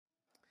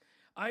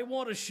I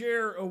want to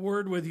share a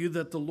word with you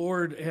that the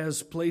Lord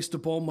has placed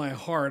upon my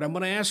heart. I'm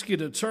going to ask you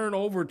to turn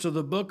over to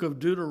the book of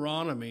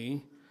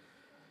Deuteronomy,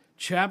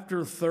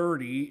 chapter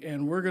 30,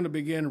 and we're going to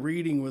begin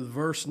reading with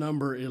verse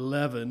number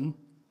 11.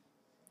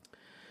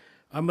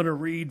 I'm going to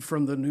read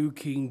from the New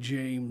King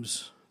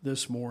James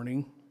this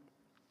morning.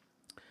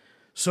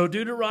 So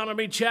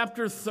Deuteronomy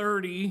chapter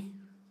 30,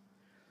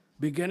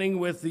 beginning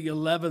with the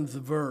 11th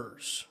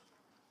verse.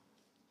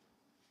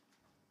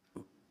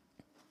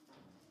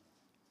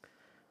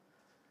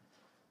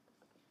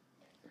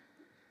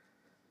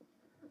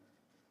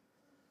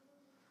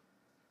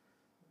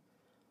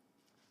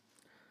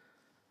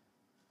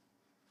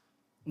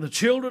 The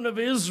children of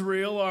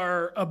Israel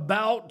are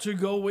about to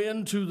go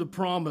into the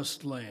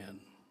promised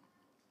land.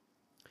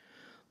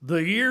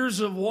 The years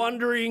of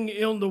wandering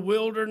in the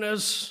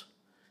wilderness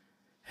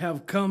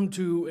have come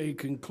to a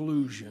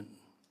conclusion.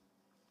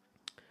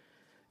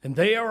 And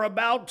they are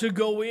about to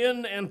go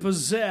in and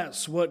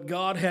possess what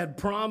God had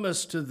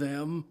promised to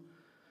them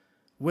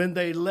when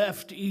they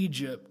left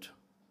Egypt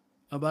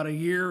about a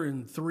year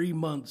and 3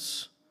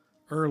 months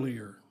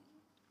earlier.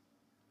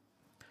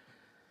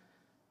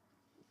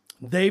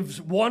 They've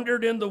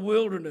wandered in the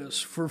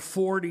wilderness for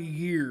 40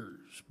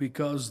 years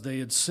because they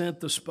had sent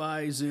the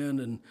spies in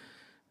and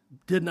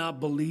did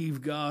not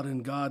believe God,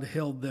 and God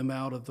held them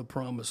out of the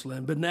promised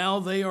land. But now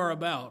they are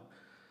about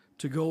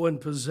to go and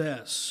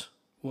possess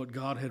what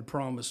God had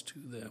promised to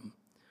them.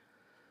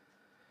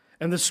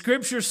 And the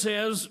scripture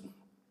says,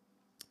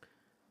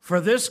 "For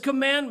this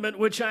commandment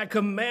which I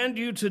command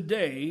you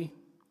today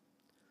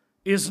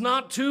is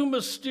not too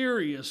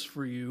mysterious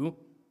for you,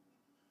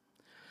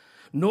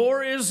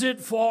 nor is it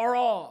far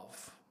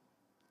off.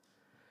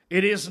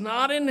 It is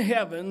not in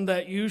heaven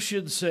that you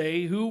should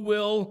say, 'Who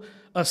will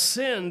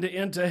ascend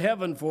into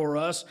heaven for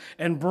us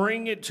and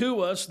bring it to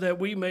us that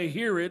we may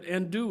hear it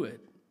and do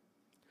it?'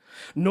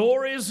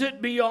 Nor is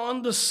it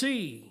beyond the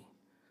sea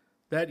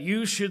that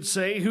you should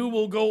say, 'Who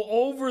will go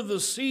over the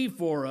sea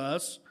for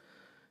us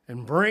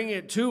and bring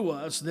it to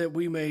us that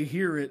we may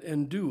hear it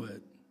and do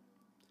it?'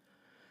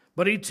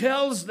 But he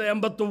tells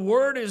them, 'But the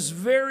word is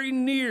very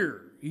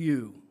near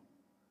you,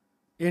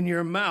 in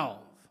your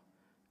mouth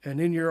and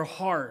in your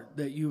heart,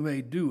 that you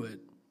may do it.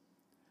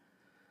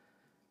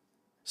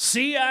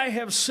 See, I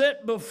have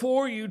set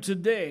before you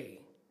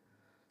today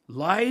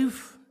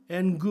life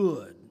and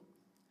good,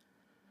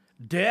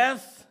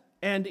 death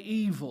and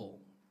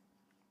evil.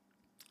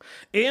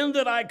 In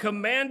that I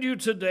command you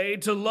today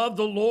to love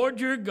the Lord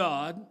your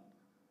God,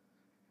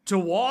 to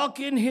walk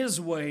in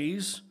his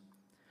ways,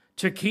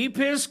 to keep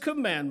his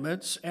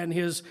commandments and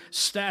his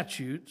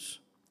statutes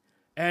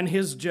and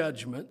his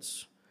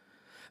judgments,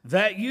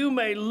 that you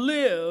may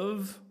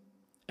live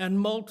and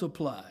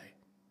multiply.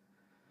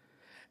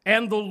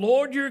 And the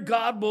Lord your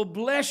God will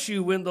bless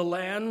you in the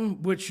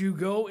land which you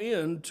go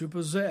in to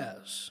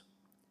possess.'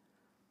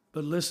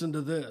 But listen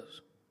to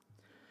this.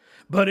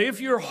 'But if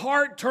your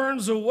heart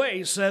turns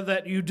away so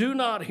that you do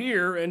not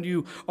hear, and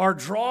you are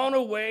drawn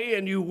away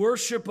and you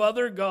worship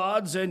other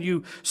gods and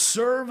you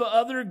serve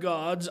other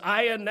gods,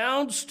 I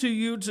announce to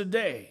you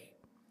today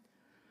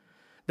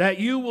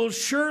that you will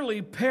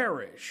surely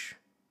perish,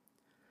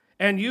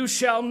 and you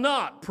shall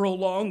not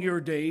prolong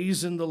your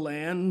days in the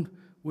land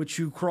which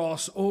you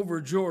cross over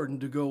Jordan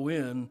to go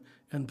in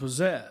and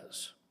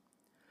possess.'"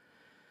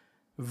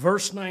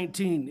 Verse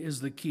 19 is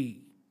the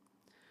key.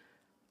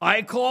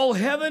 "I call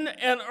heaven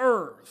and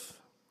earth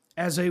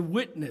as a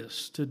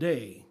witness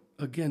today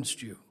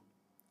against you,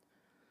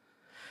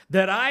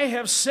 that I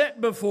have set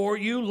before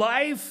you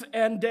life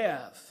and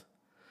death,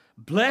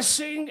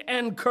 blessing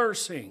and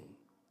cursing.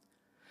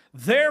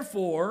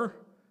 Therefore,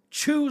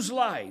 choose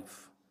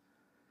life,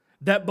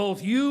 that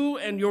both you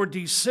and your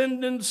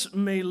descendants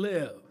may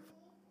live,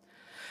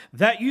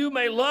 that you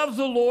may love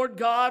the Lord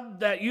God,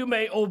 that you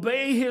may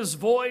obey his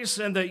voice,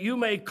 and that you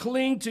may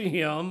cling to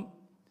him,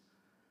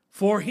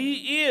 for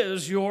he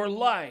is your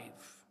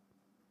life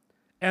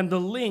and the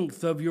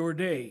length of your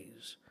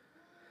days,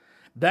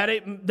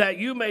 that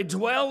you may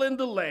dwell in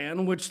the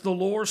land which the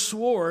Lord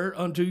swore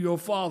unto your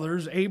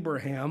fathers,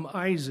 Abraham,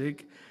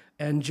 Isaac,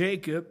 and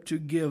Jacob, to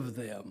give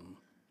them."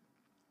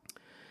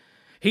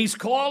 He's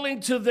calling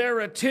to their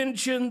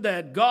attention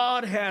that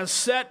God has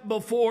set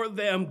before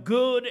them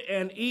good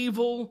and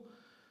evil,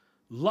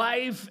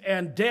 life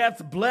and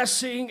death,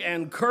 blessing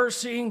and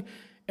cursing,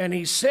 and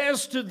he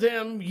says to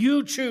them,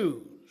 "You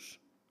choose.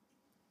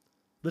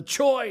 The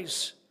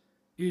choice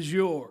is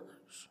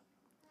yours."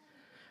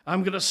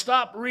 I'm going to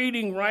stop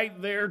reading right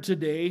there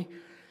today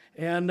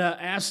and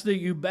ask that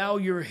you bow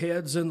your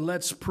heads and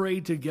let's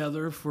pray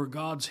together for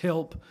God's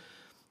help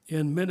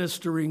in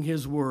ministering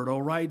his word.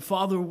 All right,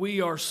 Father, we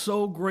are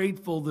so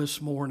grateful this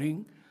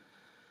morning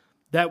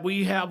that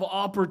we have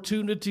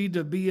opportunity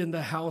to be in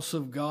the house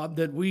of God,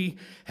 that we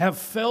have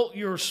felt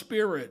your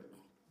spirit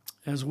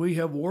as we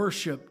have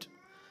worshiped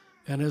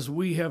and as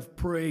we have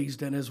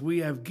praised and as we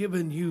have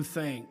given you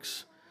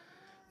thanks.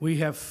 We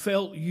have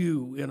felt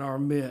you in our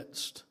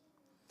midst.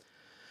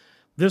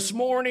 This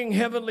morning,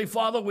 Heavenly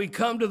Father, we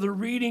come to the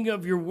reading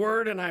of your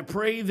word, and I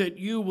pray that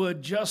you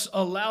would just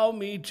allow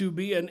me to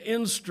be an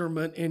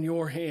instrument in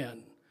your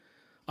hand.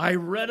 I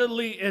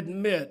readily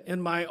admit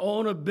in my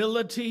own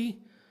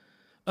ability,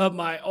 of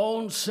my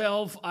own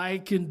self, I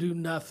can do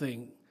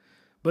nothing.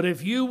 But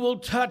if you will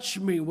touch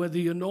me with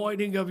the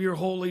anointing of your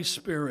Holy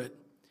Spirit,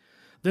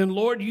 then,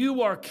 Lord,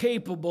 you are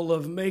capable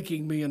of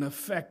making me an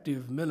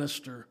effective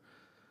minister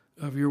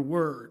of your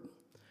word.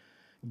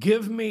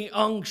 Give me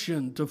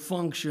unction to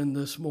function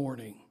this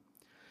morning.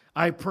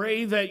 I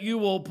pray that you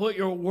will put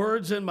your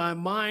words in my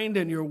mind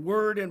and your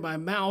word in my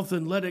mouth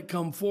and let it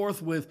come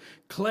forth with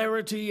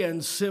clarity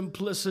and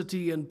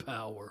simplicity and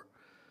power.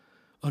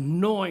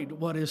 Anoint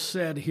what is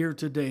said here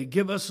today.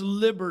 Give us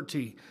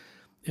liberty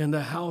in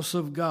the house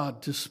of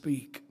God to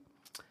speak.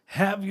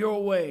 Have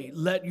your way.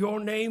 Let your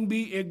name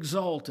be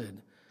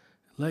exalted.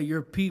 Let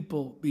your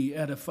people be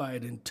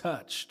edified and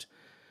touched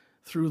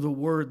through the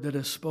word that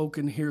is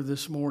spoken here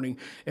this morning.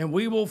 And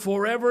we will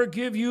forever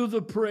give you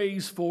the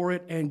praise for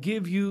it and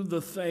give you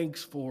the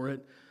thanks for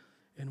it.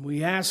 And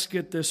we ask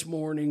it this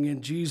morning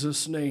in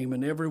Jesus' name.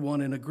 And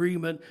everyone in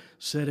agreement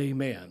said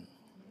amen.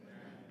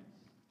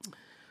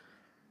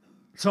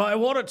 So I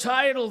want to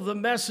title the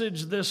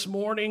message this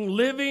morning,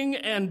 Living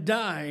and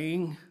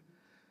Dying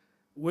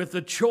with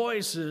the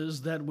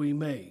Choices That We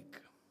Make.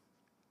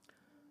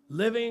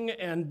 Living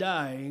and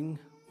dying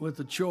with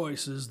the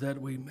choices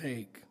that we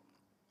make.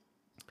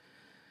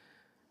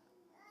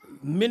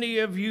 Many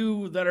of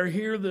you that are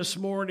here this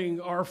morning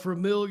are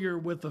familiar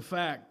with the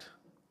fact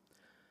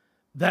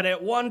that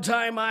at one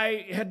time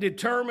I had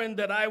determined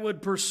that I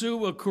would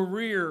pursue a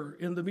career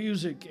in the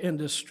music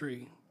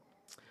industry.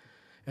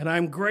 And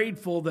I'm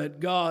grateful that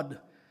God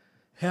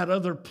had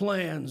other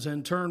plans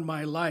and turned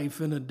my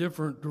life in a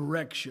different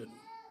direction.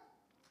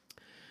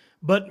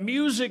 But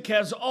music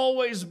has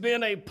always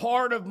been a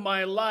part of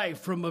my life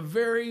from a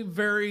very,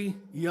 very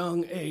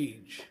young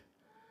age.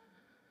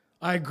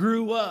 I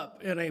grew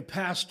up in a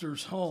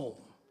pastor's home.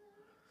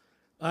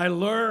 I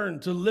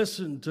learned to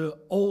listen to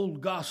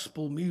old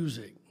gospel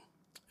music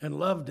and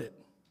loved it.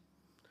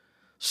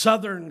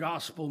 Southern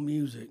gospel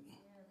music,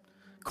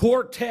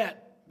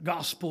 quartet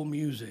gospel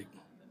music.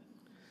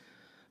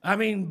 I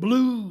mean,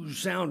 blues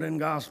sounding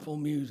gospel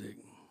music.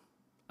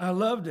 I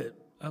loved it.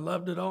 I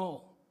loved it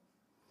all.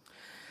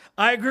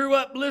 I grew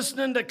up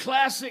listening to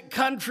classic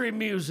country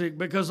music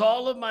because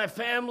all of my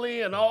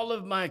family and all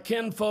of my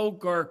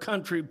kinfolk are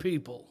country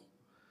people.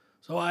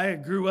 So I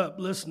grew up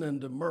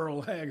listening to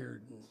Merle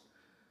Haggard and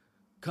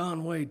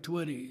Conway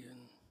Twitty and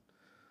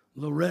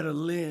Loretta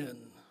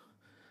Lynn.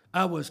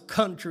 I was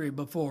country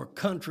before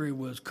country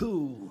was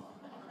cool.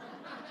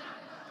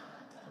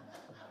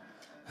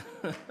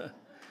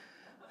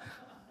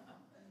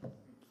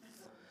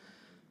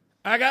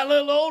 I got a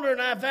little older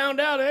and I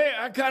found out, hey,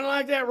 I kind of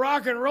like that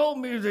rock and roll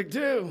music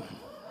too.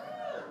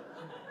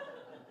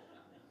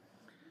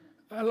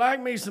 I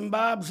like me some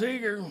Bob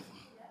Seger.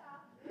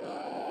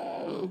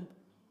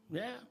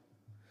 Yeah.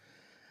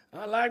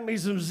 I like me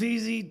some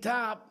ZZ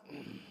Top,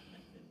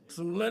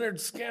 some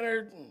Leonard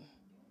Skinner,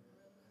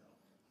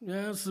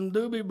 yeah, some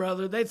Doobie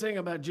Brothers. They think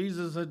about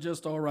Jesus as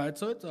just all right,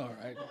 so it's all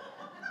right.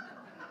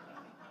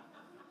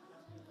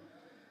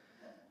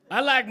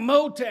 I like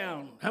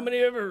Motown. How many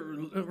ever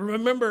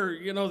remember,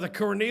 the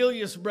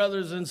Cornelius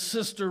Brothers and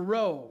Sister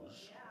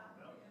Rose?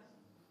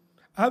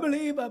 I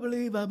believe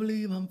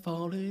I'm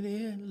falling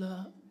in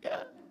love.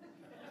 Yeah.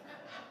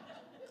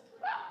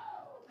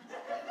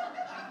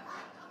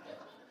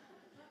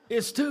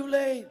 It's too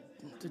late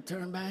to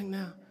turn back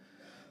now.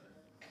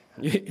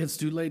 It's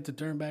too late to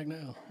turn back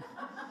now.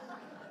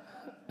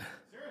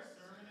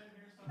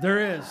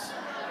 There is.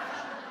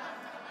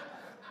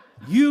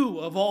 You,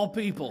 of all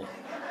people.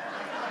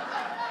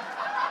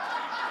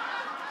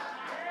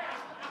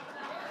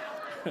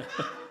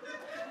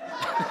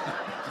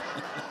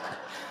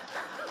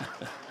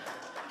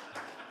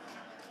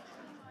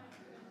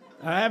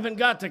 I haven't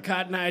got to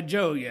Cotton Eye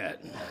Joe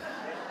yet.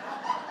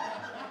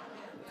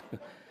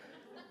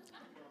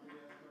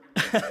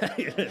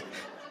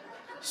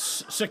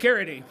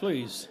 Security,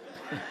 please.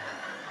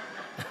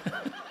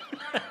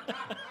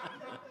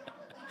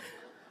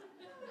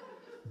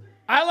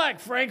 I like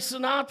Frank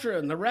Sinatra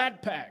and the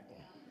Rat Pack.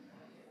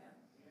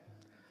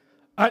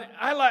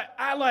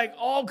 I like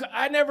all.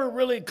 I never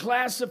really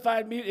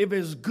classified music. If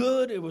it's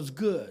good, it was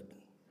good.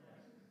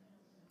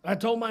 I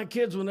told my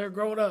kids when they're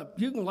growing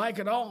up, you can like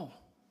it all.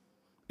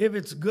 If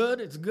it's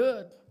good, it's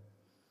good.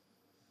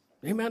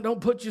 Amen. Don't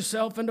put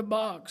yourself in the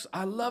box.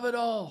 I love it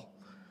all.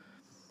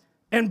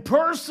 And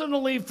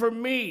personally, for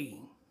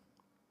me,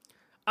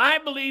 I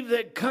believe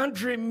that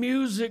country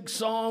music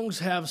songs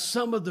have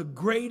some of the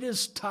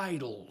greatest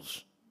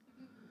titles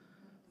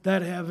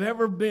that have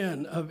ever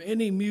been of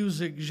any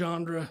music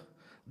genre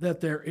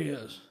that there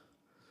is.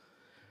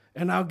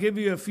 And I'll give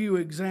you a few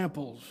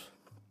examples.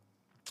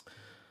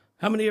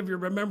 How many of you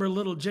remember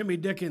little Jimmy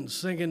Dickens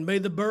singing, "May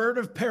the bird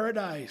of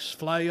paradise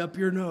fly up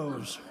your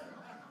nose"?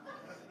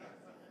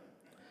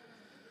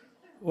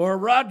 Or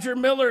Roger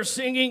Miller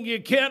singing, "You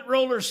can't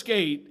roller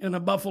skate in a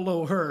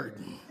buffalo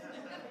herd."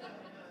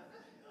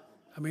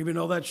 I mean, even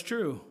know that's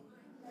true.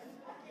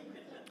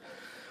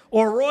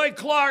 Or Roy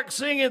Clark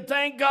singing,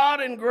 "Thank God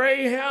in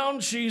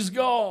Greyhound She's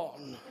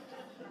Gone."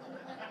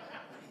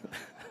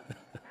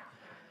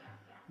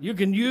 You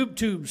can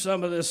YouTube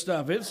some of this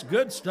stuff. It's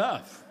good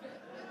stuff.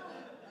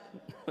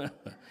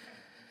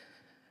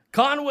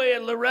 Conway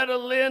and Loretta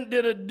Lynn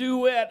did a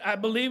duet. I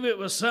believe it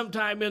was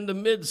sometime in the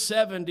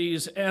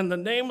mid-'70s, and the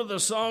name of the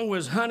song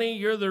was "Honey,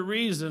 You're the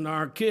Reason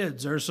Our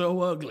Kids Are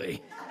So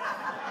Ugly."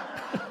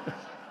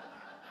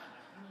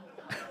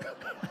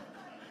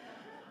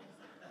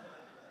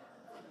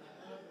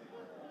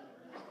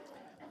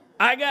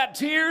 I got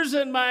tears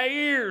in my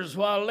ears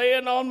while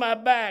laying on my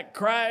back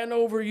crying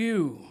over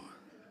you.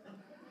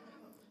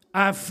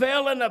 I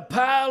fell in a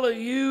pile of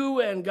you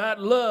and got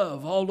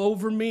love all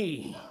over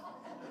me.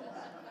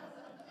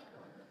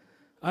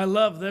 I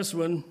love this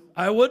one.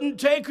 I wouldn't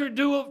take her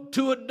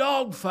to a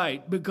dog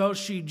fight because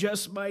she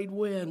just might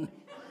win.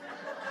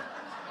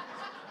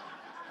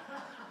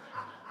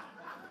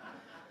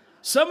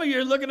 Some of you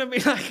are looking at me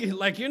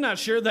like you're not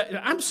sure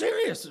that. I'm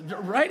serious.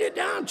 Write it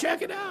down.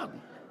 Check it out.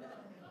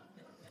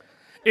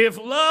 If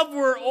love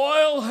were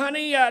oil,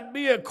 honey, I'd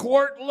be a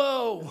quart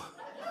low.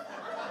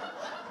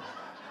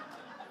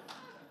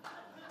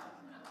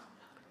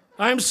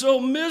 I'm so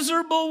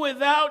miserable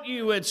without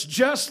you, it's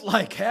just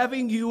like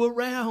having you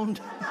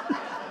around.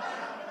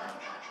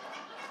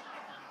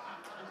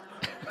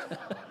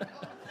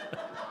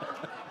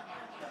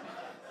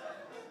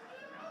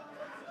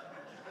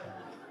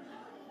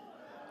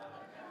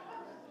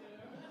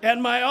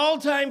 And my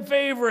all-time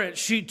favorite,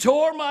 she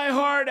tore my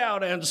heart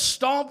out and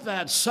stomped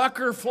that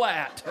sucker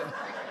flat.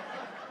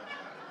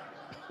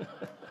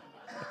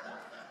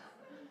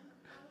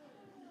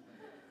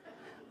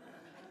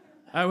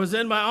 I was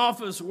in my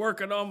office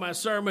working on my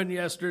sermon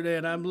yesterday,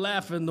 and I'm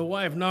laughing. The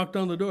wife knocked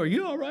on the door.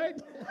 "You all right?"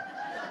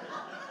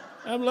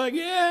 I'm like,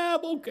 "Yeah,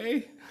 I'm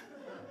okay."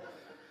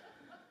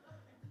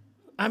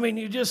 I mean,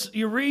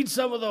 you read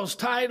some of those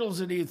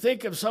titles, and you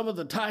think of some of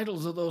the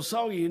titles of those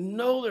songs, you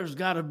know there's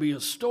got to be a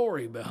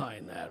story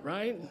behind that,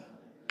 right?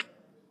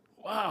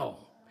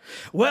 Wow.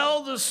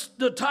 Well,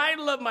 the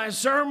title of my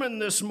sermon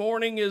this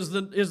morning is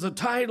the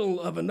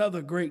title of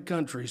another great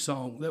country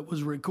song that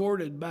was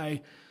recorded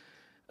by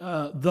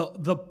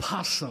the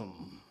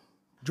Possum,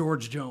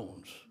 George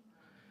Jones.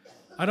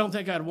 I don't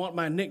think I'd want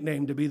my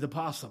nickname to be the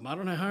Possum. I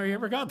don't know how he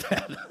ever got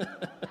that.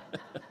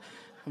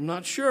 I'm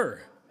not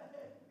sure.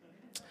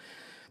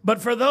 But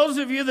for those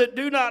of you that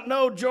do not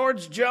know,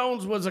 George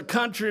Jones was a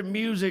country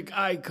music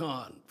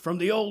icon from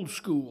the old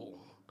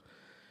school.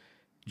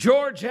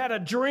 George had a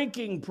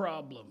drinking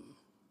problem.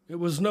 It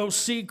was no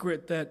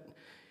secret that,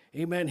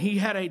 amen, he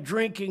had a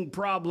drinking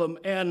problem,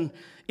 and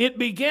it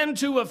began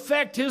to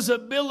affect his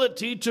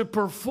ability to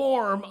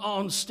perform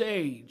on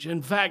stage.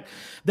 In fact,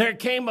 there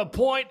came a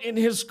point in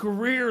his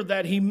career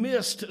that he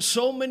missed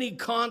so many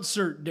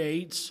concert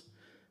dates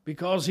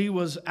because he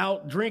was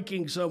out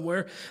drinking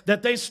somewhere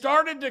that they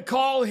started to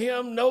call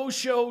him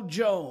No-Show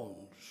Jones.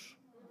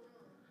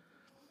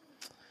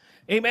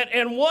 Amen.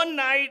 And one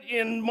night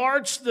in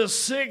March the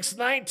 6th,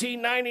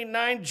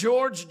 1999,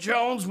 George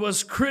Jones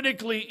was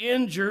critically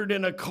injured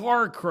in a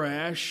car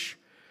crash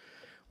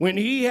when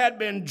he had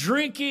been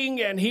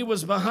drinking and he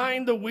was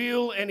behind the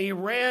wheel and he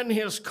ran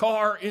his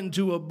car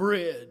into a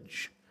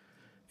bridge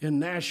in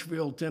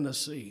Nashville,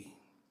 Tennessee.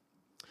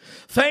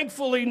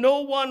 Thankfully,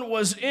 no one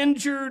was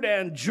injured,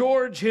 and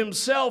George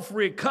himself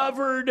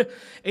recovered,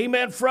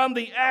 amen, from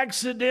the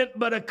accident.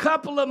 But a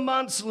couple of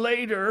months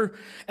later,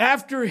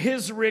 after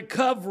his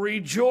recovery,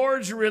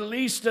 George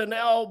released an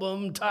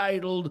album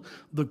titled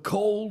The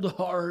Cold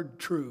Hard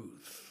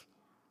Truth.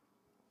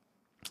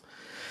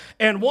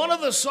 And one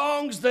of the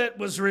songs that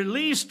was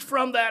released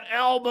from that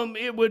album,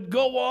 it would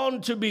go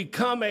on to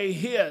become a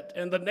hit.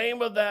 And the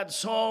name of that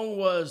song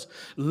was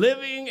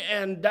Living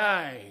and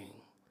Dying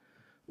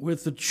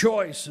with the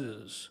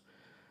Choices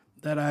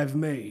That I've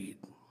Made.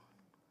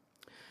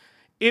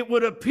 It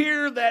would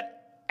appear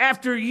that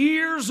after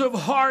years of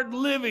hard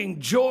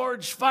living,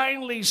 George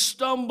finally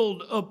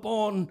stumbled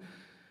upon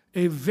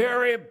a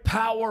very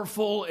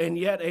powerful and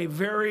yet a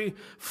very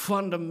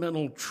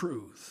fundamental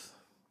truth.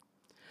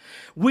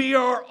 We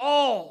are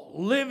all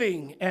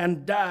living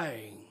and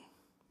dying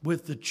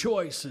with the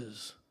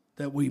choices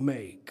that we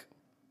make.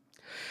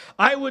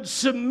 I would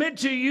submit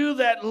to you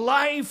that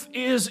life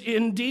is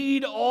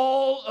indeed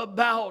all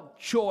about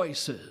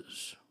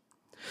choices.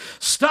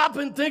 Stop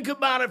and think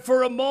about it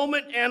for a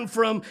moment, and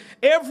from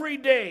every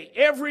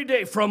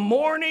day, from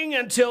morning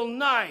until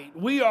night,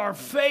 we are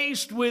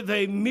faced with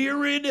a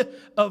myriad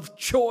of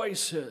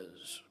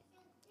choices.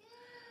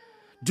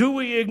 Do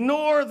we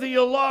ignore the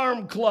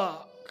alarm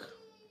clock,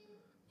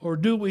 or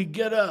do we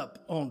get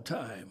up on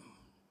time?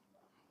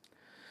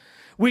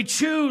 We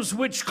choose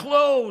which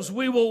clothes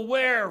we will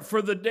wear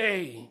for the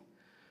day,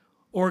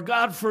 or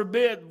God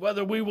forbid,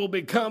 whether we will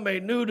become a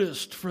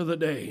nudist for the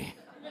day.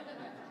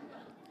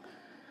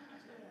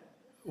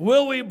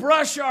 Will we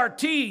brush our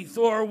teeth,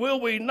 or will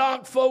we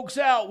knock folks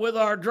out with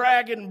our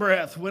dragon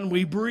breath when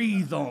we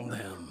breathe on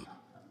them?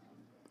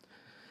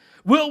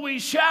 Will we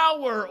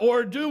shower,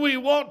 or do we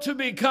want to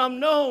become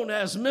known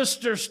as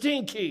Mr.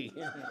 Stinky?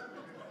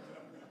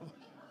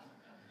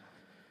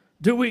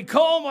 Do we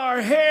comb our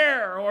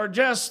hair or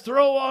just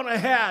throw on a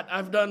hat?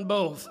 I've done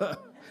both.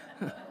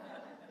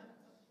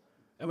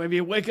 And maybe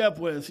you wake up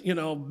with,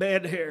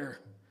 bad hair.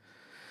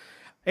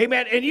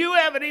 Amen. And you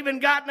haven't even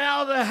gotten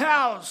out of the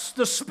house.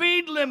 The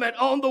speed limit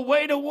on the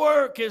way to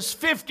work is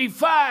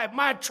 55.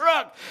 My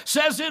truck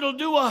says it'll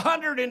do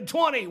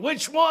 120.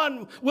 Which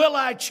one will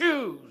I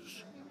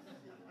choose?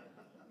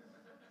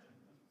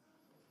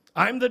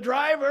 I'm the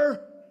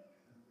driver.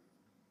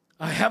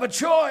 I have a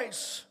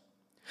choice.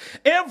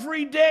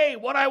 Every day,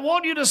 what I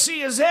want you to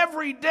see is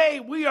every day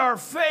we are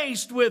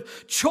faced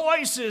with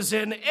choices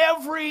in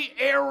every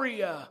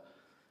area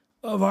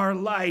of our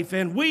life,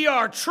 and we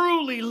are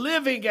truly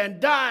living and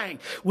dying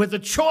with the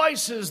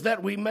choices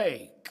that we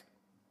make.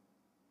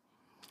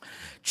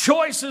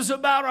 Choices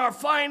about our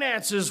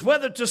finances,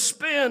 whether to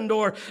spend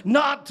or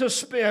not to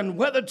spend,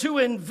 whether to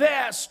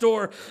invest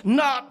or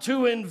not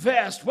to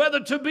invest, whether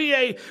to be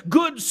a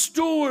good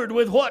steward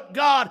with what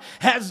God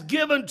has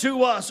given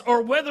to us,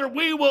 or whether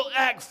we will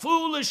act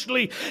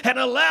foolishly and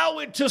allow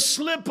it to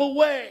slip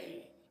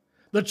away.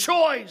 The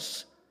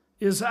choice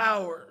is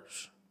ours.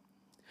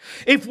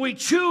 If we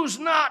choose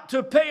not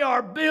to pay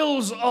our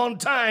bills on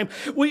time,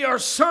 we're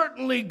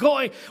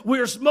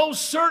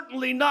most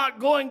certainly not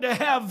going to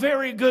have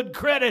very good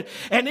credit.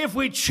 And if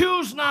we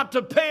choose not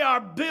to pay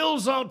our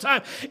bills on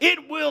time,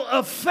 it will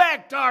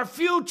affect our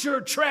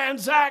future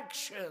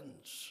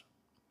transactions.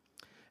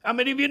 How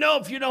many of you know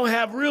if you don't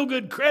have real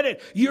good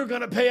credit, you're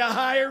going to pay a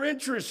higher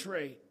interest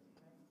rate?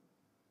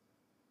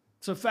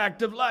 It's a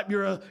fact of life.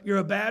 You're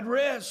a bad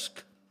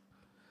risk.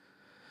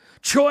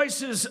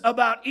 Choices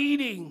about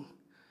eating.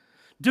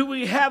 Do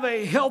we have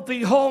a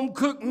healthy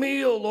home-cooked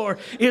meal, or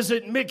is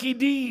it Mickey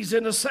D's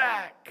in a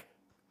sack?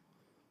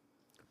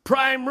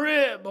 Prime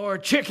rib or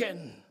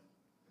chicken?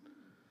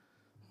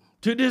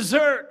 To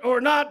dessert or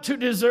not to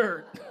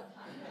dessert?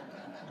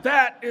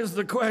 That is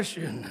the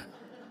question.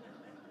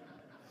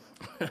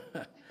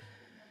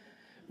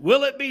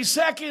 Will it be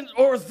seconds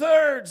or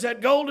thirds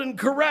at Golden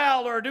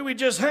Corral, or do we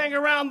just hang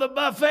around the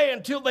buffet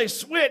until they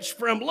switch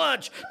from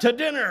lunch to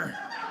dinner?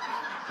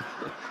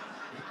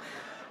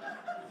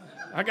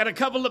 I got a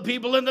couple of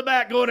people in the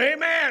back going,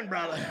 amen,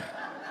 brother.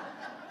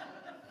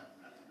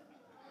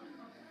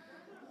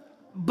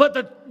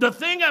 But the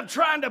thing I'm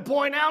trying to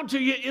point out to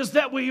you is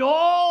that we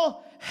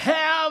all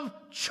have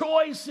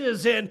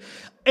choices in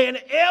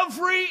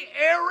every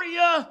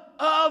area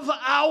of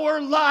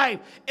our life,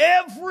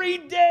 every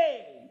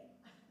day.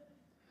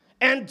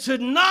 And to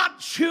not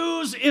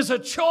choose is a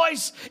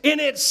choice in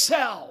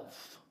itself.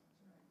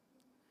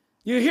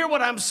 You hear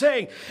what I'm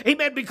saying?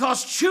 Amen.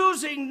 Because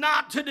choosing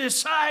not to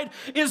decide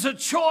is a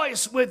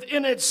choice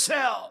within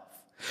itself.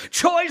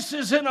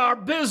 Choices in our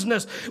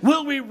business.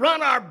 Will we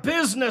run our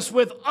business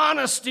with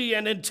honesty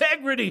and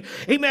integrity?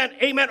 Amen.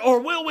 Amen. Or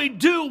will we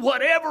do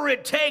whatever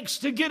it takes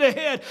to get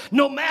ahead,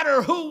 no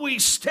matter who we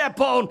step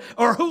on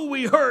or who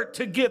we hurt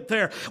to get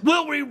there?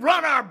 Will we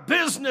run our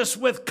business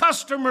with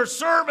customer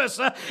service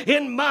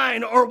in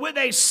mind, or with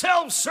a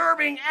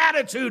self-serving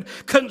attitude,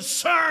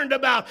 concerned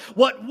about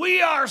what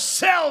we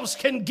ourselves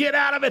can get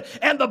out of it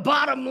and the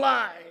bottom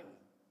line?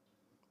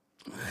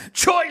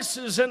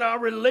 Choices in our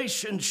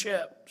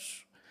relationships.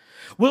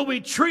 Will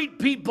we treat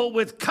people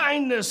with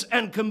kindness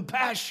and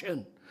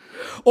compassion?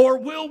 Or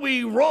will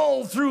we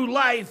roll through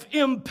life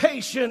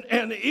impatient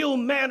and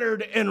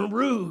ill-mannered and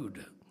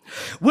rude?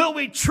 Will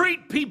we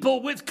treat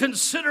people with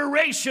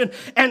consideration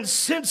and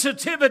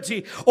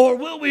sensitivity? Or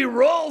will we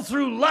roll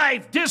through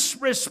life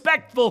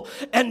disrespectful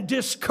and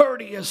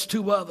discourteous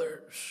to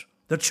others?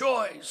 The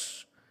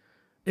choice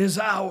is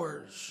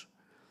ours.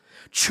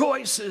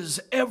 Choices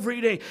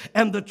every day.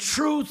 And the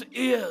truth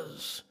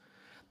is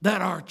that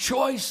our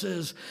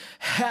choices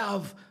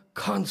have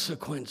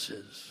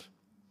consequences.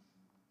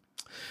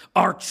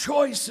 Our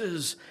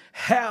choices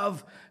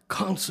have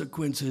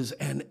consequences,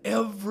 and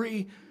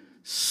every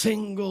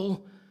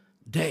single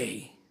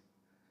day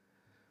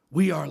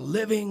we are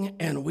living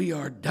and we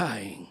are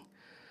dying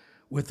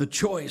with the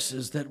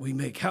choices that we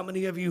make. How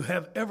many of you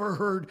have ever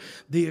heard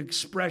the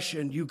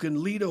expression, you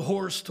can lead a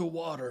horse to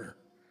water,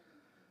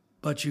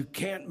 but you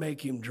can't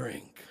make him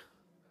drink?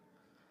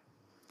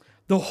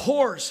 The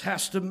horse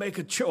has to make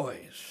a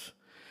choice.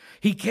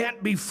 He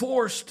can't be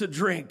forced to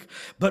drink,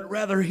 but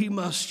rather he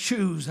must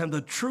choose. And the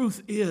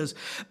truth is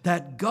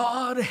that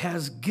God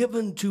has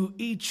given to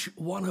each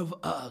one of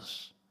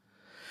us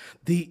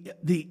the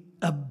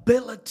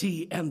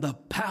ability and the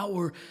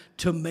power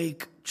to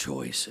make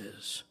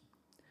choices.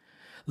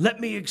 Let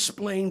me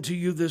explain to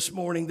you this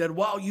morning that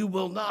while you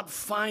will not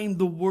find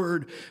the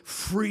word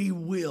free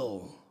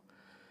will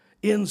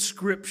in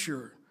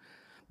Scripture,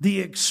 the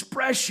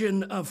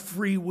expression of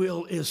free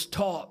will is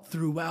taught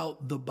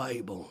throughout the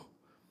Bible.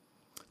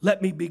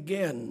 Let me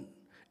begin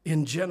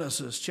in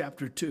Genesis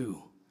chapter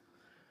 2.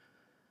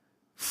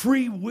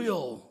 Free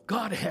will,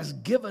 God has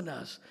given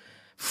us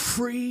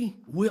free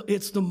will.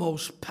 It's the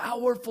most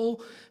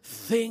powerful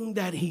thing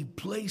that He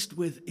placed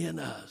within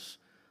us,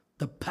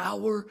 The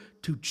power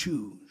to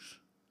choose.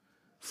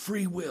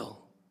 Free will.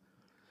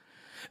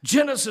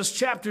 Genesis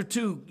chapter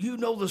 2, you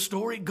know the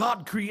story.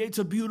 God creates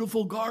a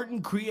beautiful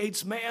garden,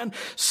 creates man,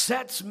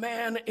 sets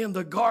man in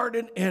the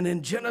garden. And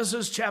in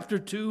Genesis chapter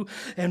 2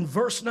 and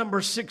verse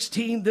number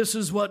 16, this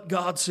is what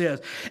God says.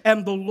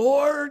 And the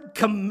Lord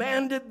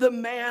commanded the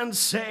man,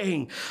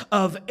 saying,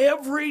 of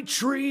every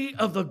tree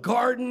of the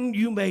garden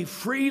you may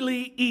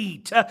freely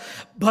eat,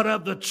 but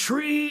of the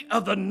tree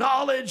of the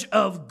knowledge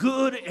of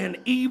good and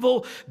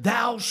evil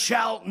thou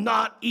shalt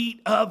not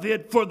eat of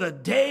it. For the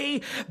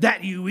day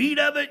that you eat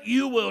of it,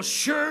 you will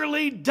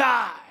surely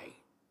die,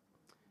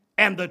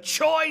 and the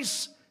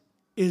choice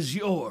is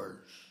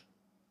yours.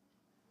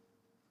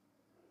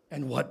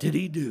 And what did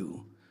he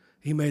do?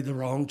 He made the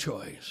wrong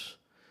choice.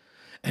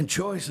 And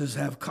choices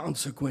have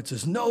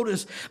consequences.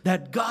 Notice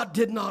that God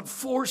did not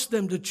force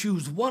them to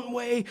choose one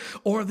way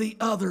or the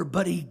other,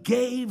 but he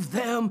gave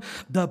them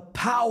the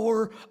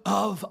power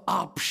of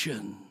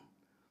option.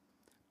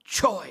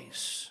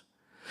 Choice.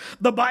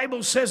 The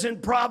Bible says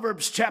in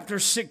Proverbs chapter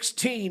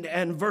 16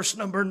 and verse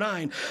number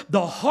 9,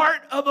 the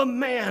heart of a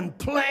man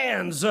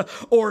plans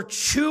or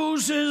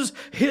chooses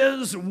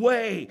his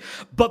way,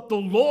 but the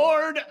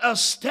Lord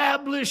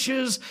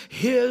establishes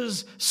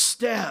his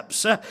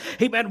steps.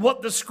 Amen.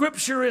 What the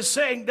scripture is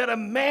saying, that a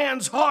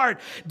man's heart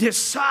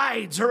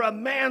decides, or a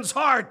man's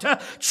heart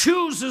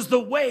chooses the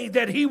way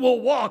that he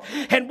will walk.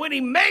 And when he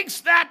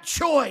makes that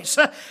choice,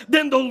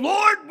 then the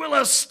Lord will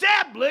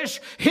establish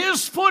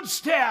his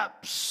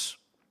footsteps.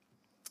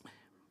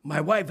 My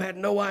wife had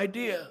no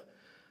idea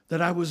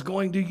that I was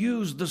going to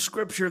use the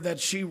scripture that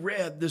she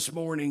read this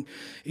morning,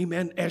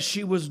 amen, as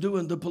she was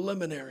doing the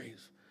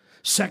preliminaries.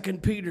 2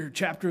 Peter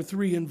chapter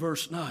 3 and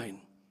verse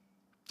 9.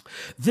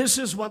 This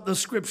is what the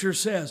scripture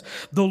says.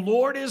 The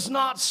Lord is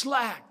not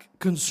slack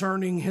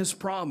concerning his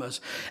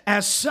promise,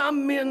 as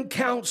some men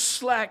count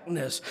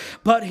slackness,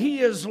 but he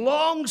is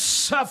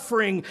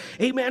long-suffering,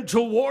 amen,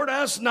 toward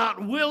us,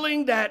 not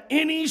willing that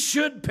any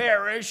should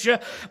perish,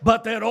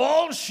 but that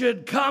all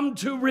should come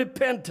to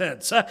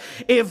repentance.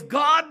 If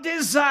God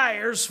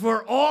desires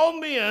for all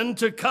men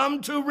to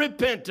come to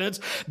repentance,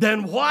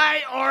 then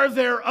why are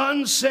there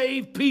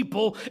unsaved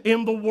people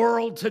in the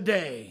world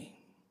today?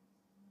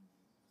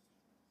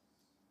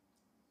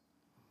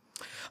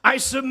 I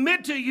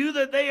submit to you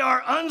that they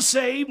are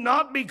unsaved,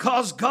 not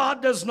because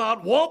God does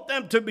not want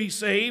them to be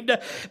saved,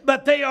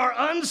 but they are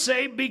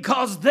unsaved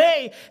because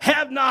they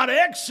have not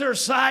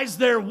exercised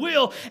their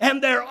will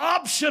and their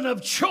option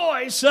of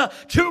choice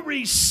to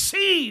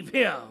receive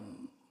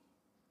him.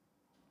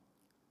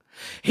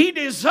 He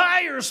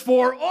desires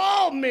for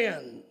all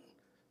men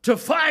to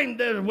find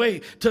their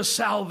way to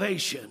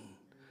salvation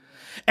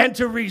and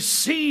to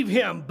receive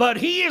him, but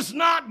he is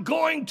not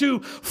going to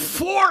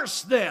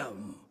force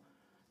them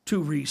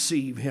to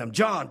receive him.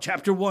 John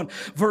chapter 1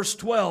 verse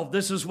 12,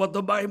 this is what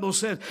the Bible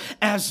says.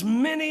 As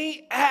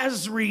many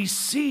as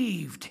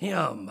received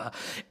him,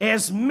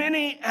 as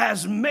many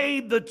as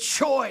made the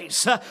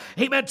choice,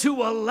 amen,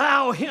 to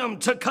allow him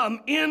to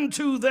come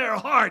into their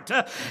heart,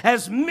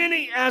 as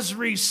many as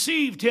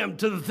received him,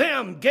 to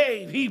them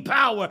gave he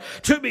power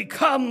to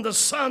become the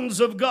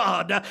sons of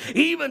God,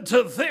 even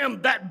to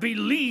them that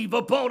believe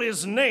upon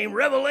his name.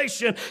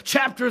 Revelation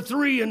chapter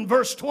 3 and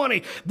verse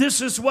 20, this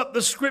is what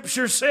the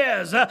scripture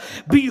says.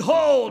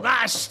 Behold,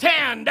 I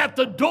stand at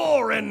the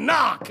door and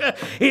knock.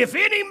 If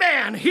any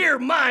man hear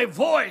my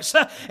voice,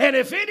 and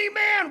if any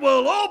man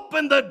will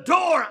open the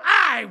door,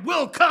 I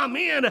will come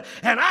in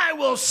and I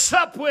will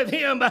sup with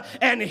him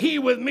and he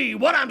with me.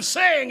 What I'm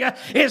saying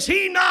is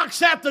he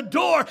knocks at the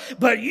door,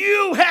 but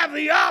you have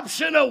the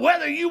option of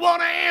whether you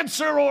want to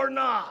answer or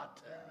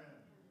not.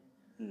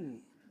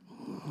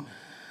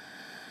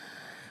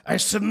 I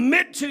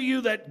submit to you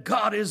that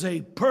God is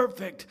a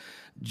perfect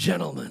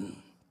gentleman.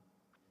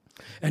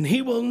 And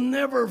he will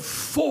never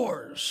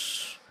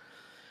force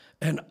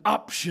an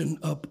option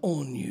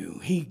upon you.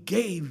 He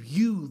gave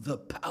you the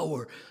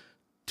power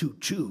to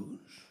choose.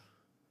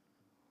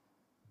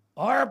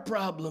 Our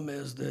problem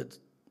is that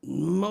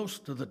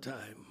most of the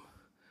time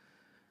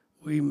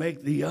we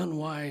make the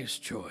unwise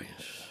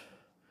choice.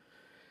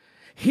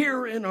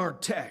 Here in our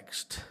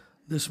text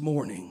this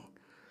morning,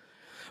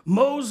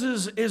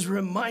 Moses is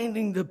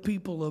reminding the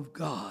people of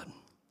God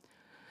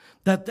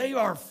that they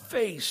are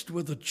faced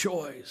with a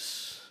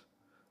choice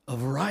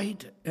of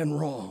right and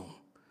wrong.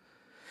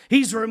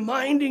 He's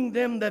reminding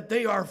them that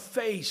they are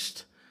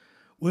faced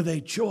with a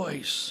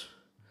choice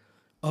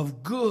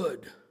of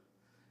good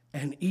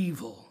and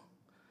evil.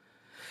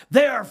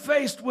 They are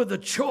faced with a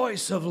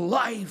choice of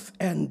life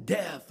and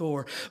death,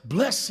 or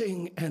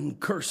blessing and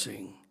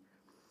cursing.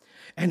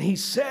 And he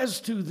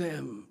says to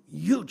them,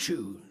 you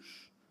choose.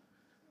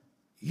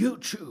 You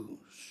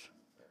choose.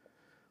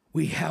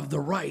 We have the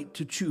right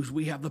to choose.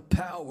 We have the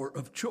power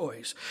of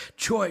choice.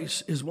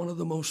 Choice is one of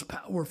the most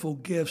powerful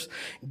gifts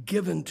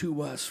given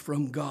to us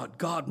from God.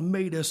 God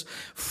made us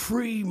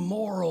free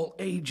moral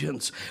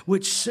agents,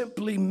 which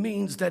simply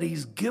means that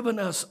He's given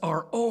us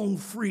our own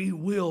free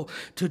will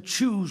to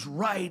choose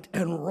right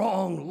and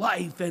wrong,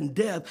 life and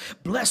death,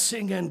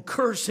 blessing and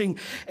cursing,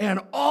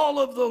 and all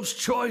of those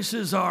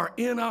choices are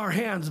in our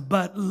hands.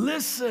 But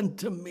listen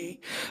to me,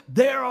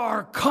 there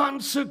are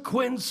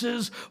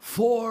consequences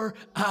for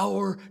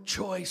our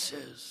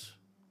choices.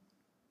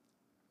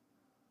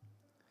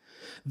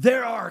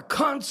 There are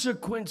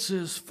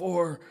consequences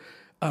for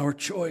our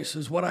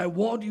choices. What I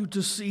want you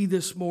to see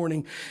this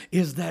morning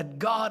is that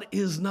God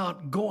is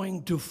not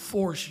going to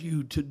force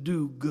you to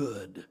do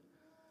good.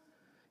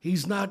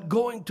 He's not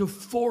going to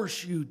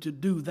force you to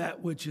do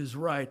that which is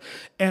right.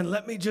 And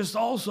let me just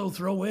also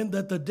throw in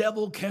that the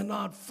devil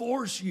cannot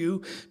force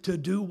you to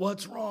do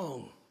what's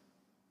wrong.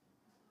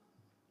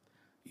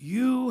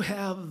 You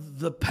have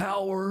the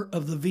power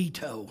of the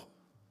veto.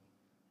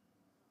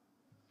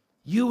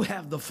 You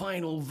have the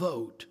final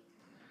vote.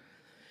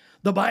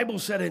 The Bible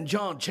said in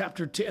John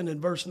chapter 10 and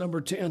verse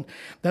number 10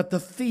 that the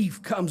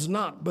thief comes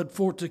not but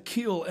for to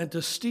kill and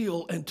to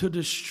steal and to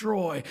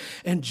destroy.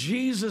 And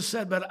Jesus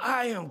said, but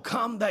I am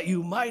come that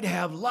you might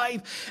have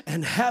life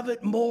and have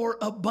it more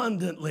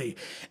abundantly.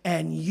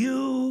 And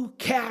you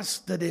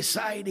cast the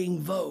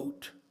deciding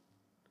vote.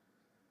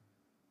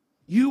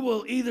 You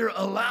will either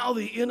allow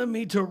the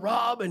enemy to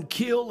rob and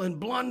kill and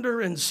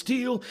blunder and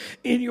steal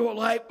in your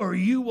life, or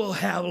you will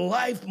have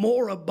life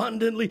more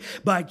abundantly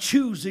by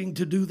choosing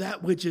to do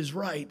that which is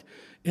right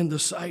in the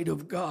sight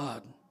of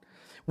God.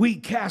 We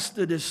cast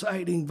the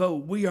deciding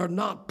vote. We are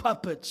not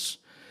puppets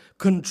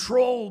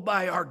controlled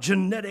by our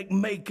genetic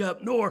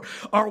makeup, nor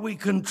are we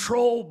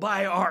controlled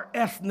by our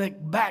ethnic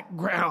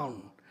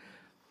background.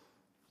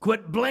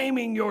 Quit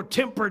blaming your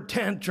temper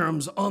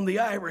tantrums on the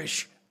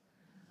Irish.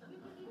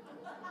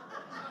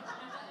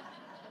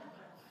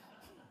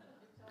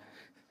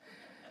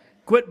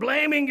 Quit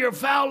blaming your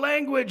foul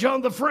language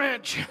on the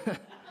French.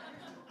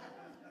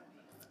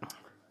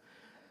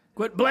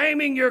 Quit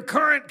blaming your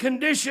current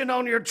condition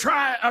on your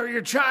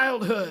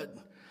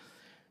childhood.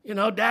 You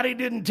know, Daddy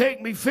didn't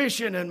take me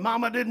fishing and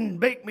Mama didn't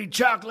bake me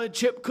chocolate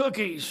chip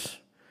cookies.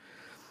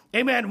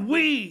 Amen.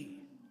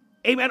 We,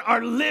 amen,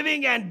 are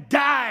living and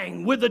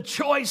dying with the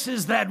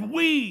choices that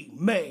we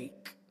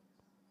make.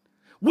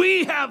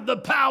 We have the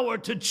power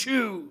to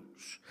choose.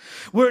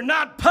 We're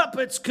not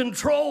puppets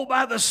controlled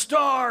by the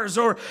stars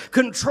or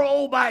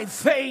controlled by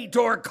fate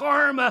or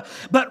karma,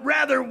 but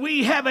rather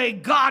we have a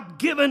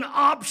God-given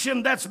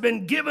option that's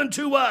been given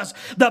to us,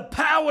 the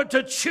power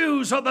to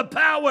choose or the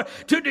power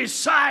to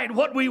decide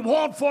what we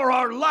want for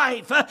our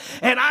life.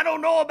 And I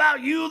don't know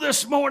about you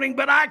this morning,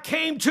 but I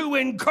came to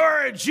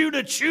encourage you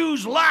to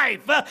choose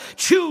life,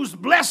 choose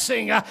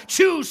blessing,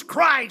 choose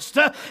Christ,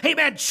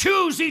 amen,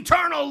 choose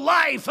eternal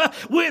life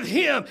with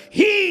Him.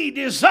 He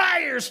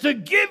desires to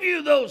give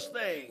you those things.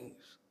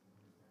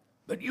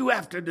 But you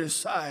have to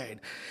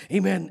decide,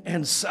 amen,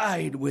 and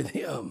side with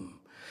Him.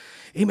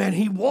 Amen.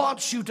 He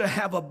wants you to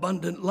have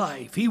abundant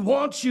life. He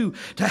wants you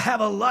to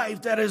have a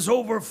life that is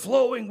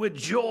overflowing with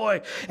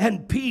joy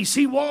and peace.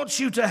 He wants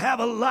you to have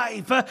a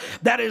life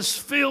that is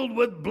filled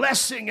with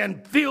blessing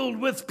and filled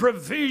with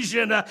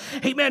provision.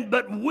 Amen.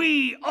 But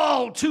we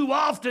all too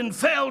often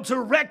fail to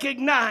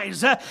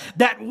recognize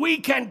that we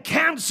can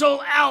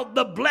cancel out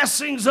the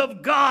blessings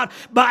of God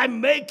by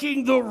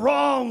making the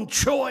wrong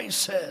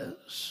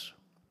choices.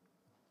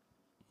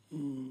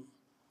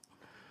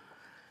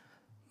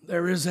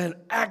 There is an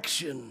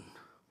action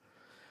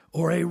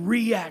or a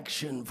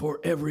reaction for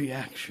every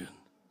action.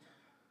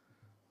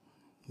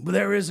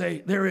 There is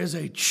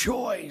a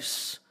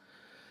choice,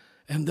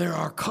 and there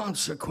are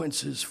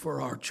consequences for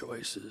our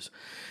choices.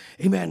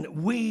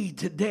 Amen. We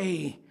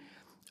today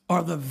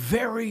are the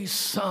very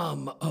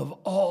sum of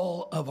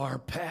all of our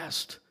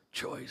past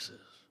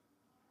choices.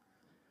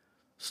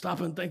 Stop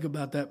and think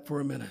about that for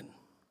a minute.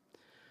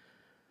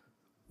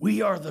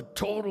 We are the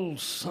total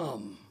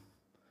sum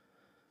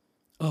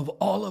of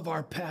all of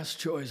our past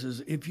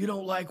choices. If you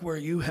don't like where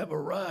you have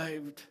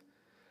arrived,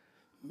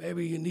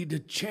 maybe you need to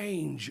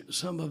change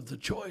some of the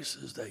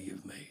choices that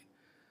you've made.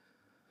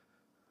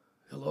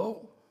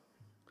 Hello?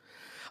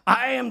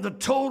 I am the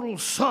total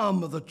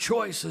sum of the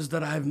choices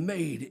that I've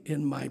made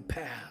in my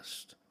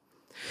past.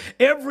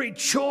 Every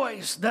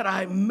choice that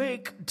I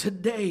make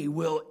today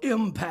will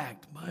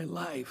impact my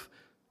life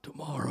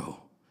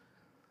tomorrow.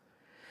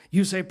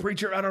 You say,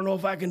 preacher, I don't know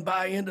if I can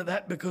buy into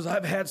that because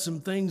I've had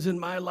some things in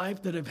my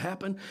life that have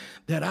happened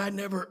that I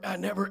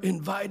never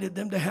invited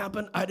them to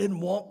happen. I didn't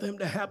want them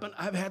to happen.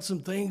 I've had some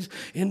things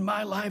in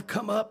my life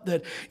come up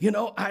that,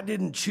 I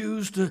didn't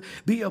choose to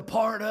be a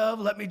part of.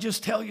 Let me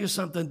just tell you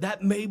something.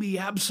 That may be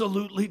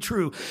absolutely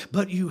true,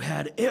 but you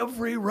had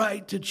every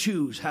right to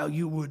choose how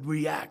you would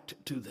react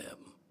to them.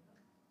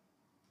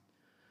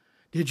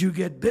 Did you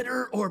get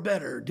bitter or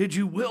better? Did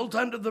you wilt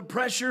under the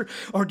pressure,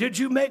 or did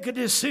you make a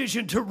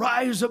decision to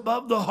rise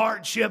above the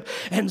hardship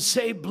and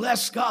say,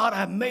 bless God,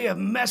 I may have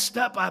messed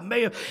up, I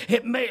may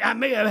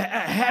have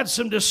had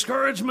some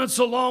discouragements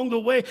along the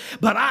way,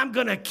 but I'm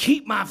going to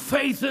keep my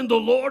faith in the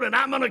Lord, and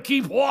I'm going to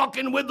keep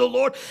walking with the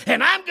Lord,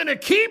 and I'm going to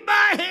keep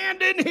my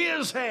hand in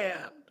His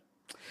hand.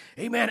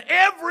 Amen.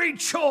 Every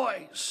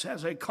choice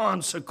has a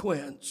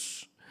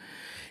consequence.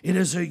 It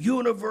is a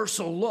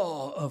universal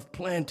law of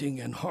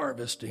planting and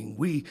harvesting.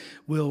 We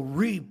will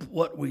reap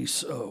what we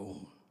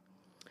sow.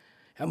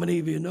 How many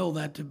of you know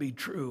that to be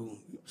true?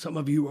 Some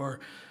of you are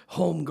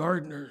home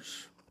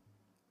gardeners.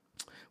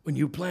 When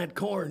you plant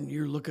corn,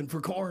 you're looking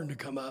for corn to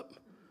come up.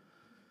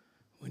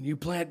 When you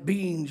plant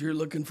beans, you're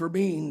looking for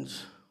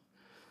beans.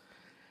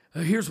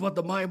 Here's what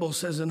the Bible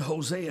says in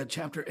Hosea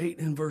chapter 8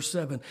 and verse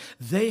 7.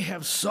 They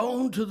have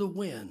sown to the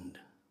wind.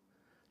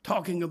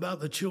 Talking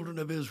about the children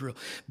of Israel.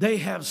 They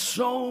have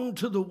sown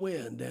to the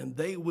wind, and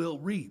they will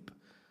reap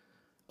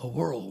a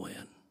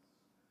whirlwind.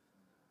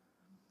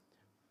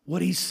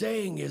 What he's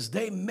saying is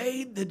they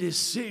made the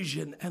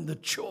decision and the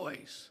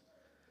choice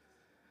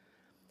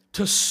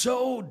to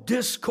sow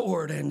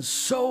discord and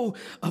sow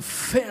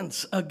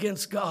offense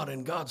against God.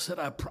 And God said,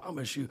 I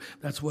promise you,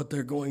 that's what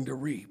they're going to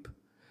reap.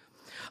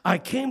 I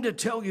came to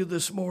tell you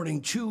this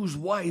morning, choose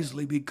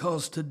wisely,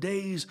 because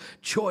today's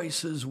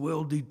choices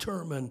will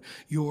determine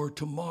your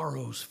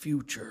tomorrow's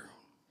future.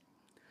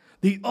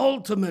 The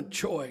ultimate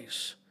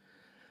choice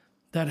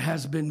that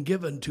has been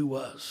given to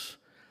us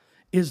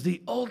is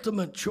the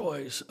ultimate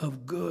choice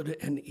of good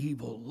and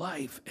evil,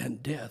 life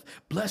and death,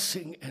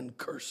 blessing and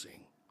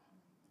cursing.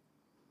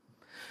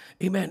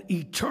 Amen.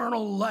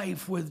 Eternal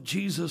life with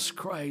Jesus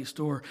Christ,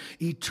 or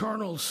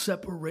eternal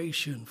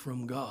separation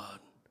from God.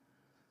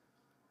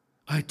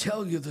 I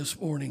tell you this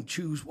morning,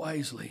 choose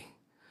wisely.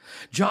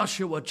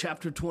 Joshua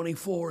chapter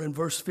 24 and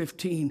verse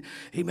 15,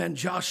 amen,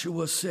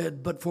 Joshua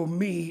said, but for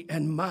me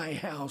and my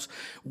house,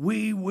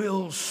 we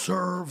will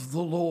serve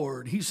the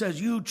Lord. He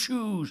says, you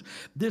choose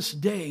this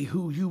day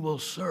who you will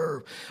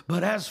serve.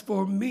 But as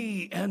for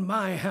me and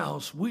my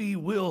house, we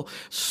will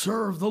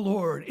serve the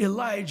Lord.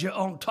 Elijah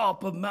on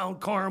top of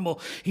Mount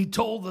Carmel, he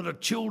told the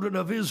children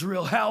of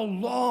Israel, how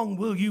long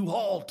will you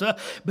halt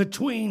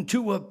between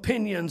two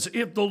opinions?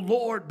 If the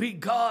Lord be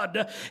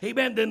God,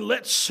 amen, then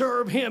let's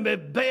serve him.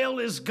 If Baal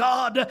is God,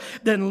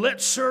 then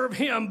let's serve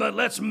him. But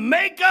let's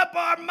make up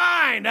our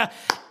mind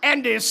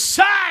and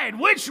decide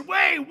which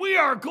way we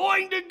are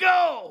going to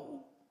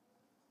go.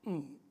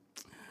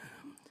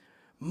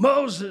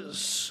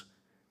 Moses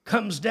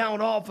comes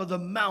down off of the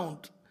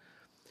mount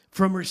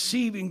from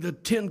receiving the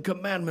 10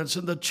 commandments,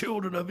 and the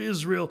children of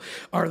Israel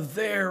are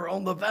there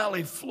on the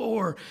valley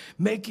floor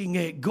making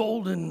a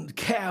golden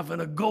calf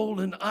and a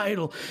golden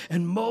idol.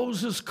 And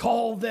Moses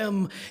called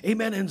them,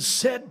 amen, and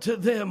said to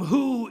them,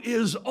 who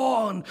is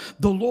on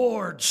the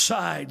Lord's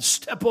side?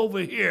 Step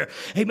over here.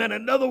 Amen.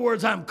 In other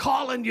words, I'm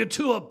calling you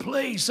to a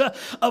place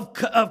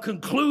of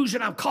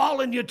conclusion. I'm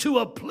calling you to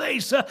a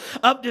place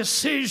of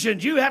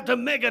decision. You have to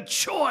make a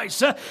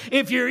choice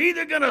if you're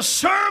either going to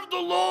serve the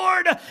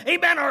Lord,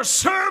 amen, or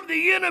serve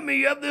the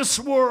enemy of this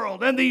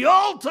world. And the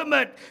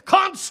ultimate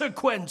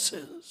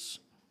consequences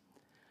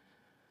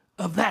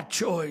of that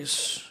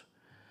choice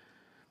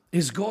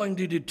is going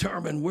to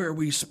determine where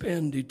we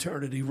spend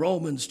eternity.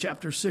 Romans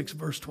chapter 6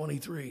 verse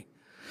 23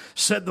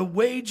 said the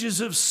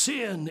wages of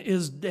sin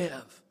is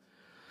death,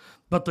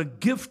 but the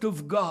gift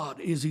of God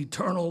is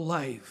eternal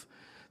life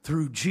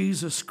through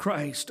Jesus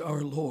Christ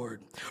our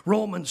Lord.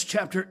 Romans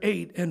chapter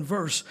 8 and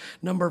verse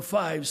number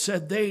 5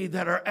 said, they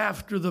that are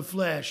after the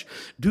flesh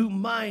do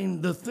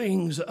mind the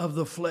things of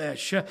the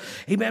flesh.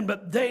 Amen.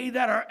 But they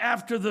that are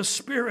after the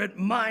Spirit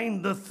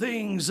mind the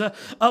things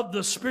of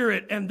the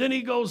Spirit. And then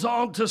he goes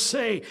on to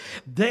say,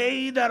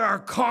 they that are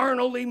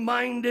carnally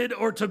minded,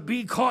 or to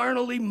be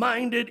carnally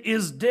minded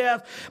is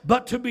death,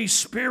 but to be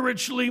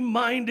spiritually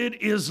minded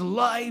is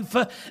life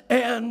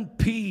and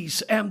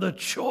peace. And the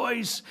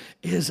choice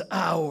is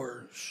ours.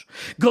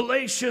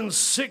 Galatians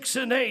 6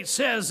 and 8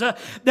 says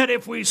that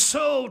if we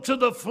sow to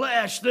the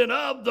flesh, then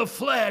of the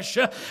flesh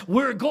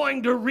we're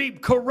going to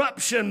reap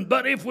corruption.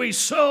 But if we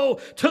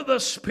sow to the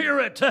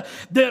Spirit,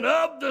 then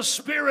of the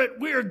Spirit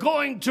we're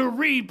going to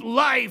reap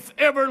life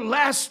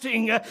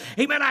everlasting.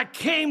 Amen. I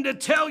came to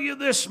tell you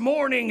this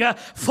morning,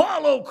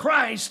 follow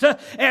Christ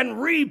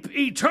and reap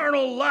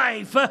eternal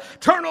life.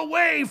 Turn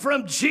away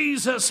from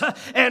Jesus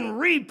and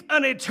reap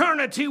an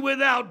eternity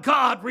without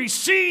God.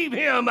 Receive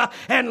him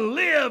and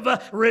live.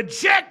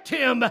 Reject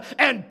him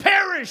and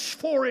perish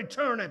for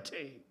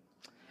eternity.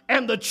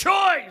 And the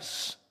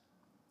choice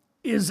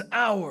is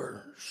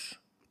ours.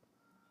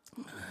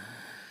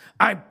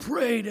 I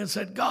prayed and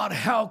said, God,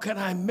 how can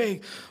I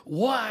make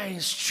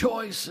wise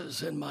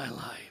choices in my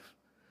life?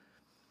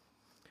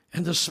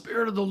 And the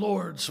Spirit of the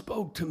Lord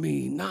spoke to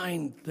me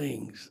 9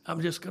 things. I'm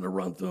just going to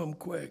run through them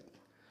quick.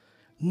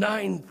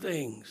 9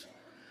 things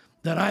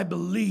that I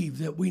believe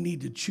that we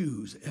need to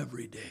choose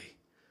every day.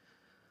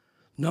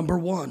 Number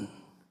 1,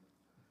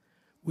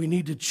 we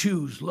need to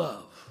choose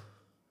love.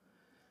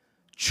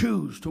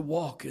 choose to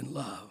walk in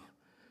love.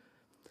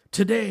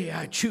 Today,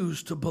 I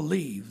choose to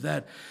believe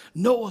that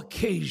no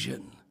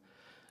occasion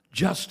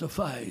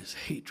justifies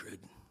hatred.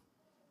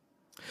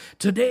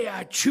 Today,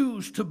 I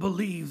choose to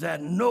believe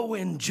that no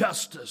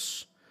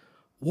injustice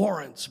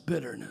warrants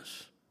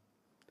bitterness.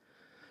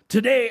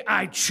 Today,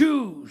 I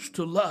choose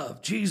to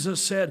love.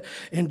 Jesus said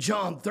in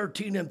John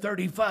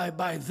 13:35,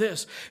 by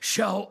this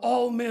shall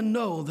all men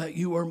know that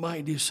you are my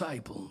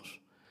disciples,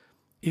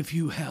 if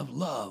you have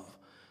love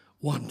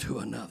one to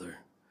another.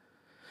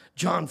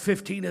 John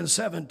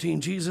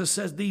 15:17, Jesus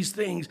says, these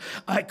things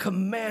I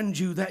command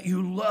you, that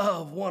you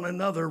love one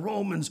another.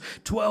 Romans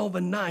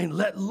 12:9,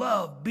 let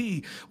love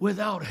be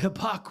without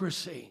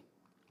hypocrisy.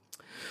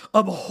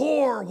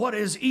 Abhor what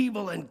is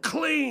evil and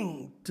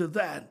cling to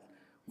that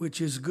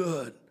which is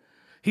good.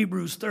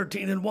 Hebrews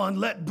 13:1,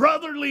 let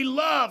brotherly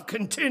love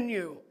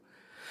continue.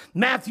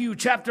 Matthew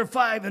chapter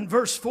 5 and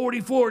verse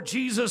 44,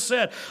 Jesus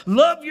said,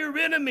 love your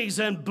enemies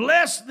and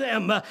bless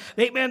them,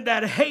 amen,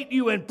 that hate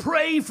you, and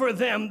pray for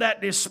them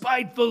that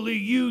despitefully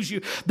use you.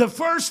 The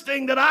first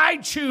thing that I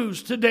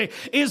choose today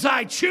is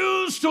I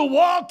choose to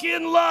walk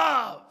in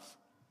love.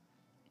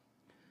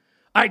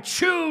 I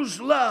choose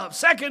love.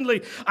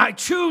 Secondly, I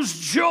choose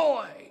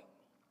joy.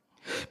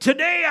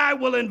 Today I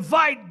will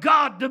invite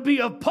God to be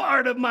a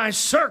part of my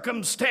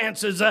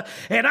circumstances,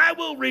 and I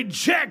will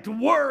reject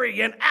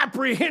worry and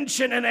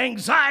apprehension and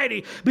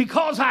anxiety,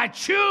 because I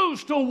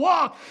choose to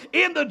walk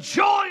in the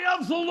joy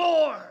of the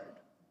Lord,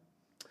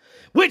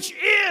 which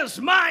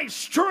is my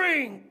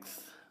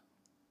strength.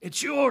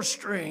 It's your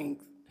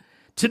strength.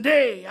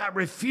 Today, I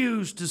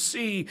refuse to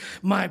see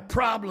my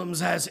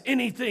problems as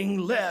anything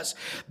less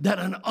than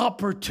an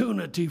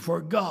opportunity for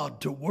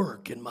God to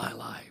work in my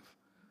life.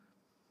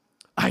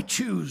 I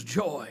choose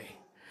joy.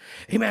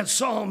 Amen.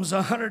 Psalms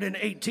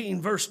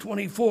 118 verse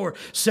 24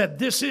 said,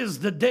 this is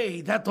the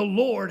day that the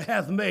Lord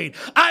hath made.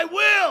 I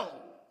will.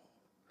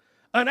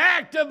 An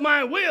act of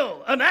my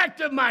will, an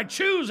act of my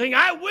choosing.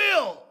 I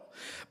will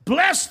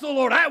bless the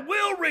Lord. I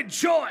will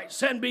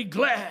rejoice and be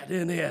glad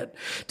in it.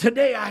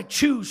 Today I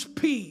choose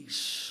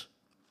peace.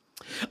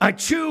 I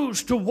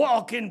choose to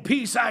walk in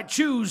peace. I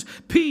choose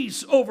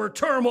peace over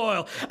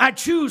turmoil. I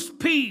choose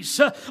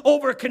peace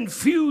over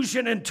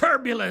confusion and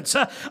turbulence.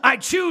 I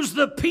choose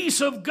the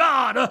peace of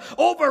God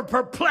over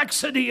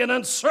perplexity and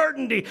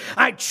uncertainty.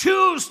 I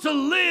choose to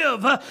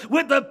live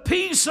with the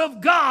peace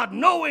of God,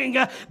 knowing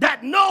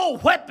that no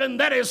weapon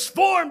that is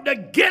formed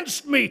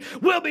against me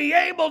will be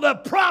able to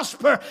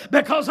prosper,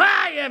 because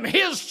I am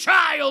His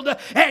child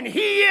and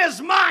He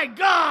is my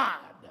God.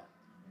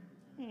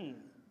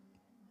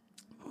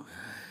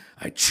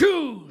 I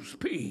choose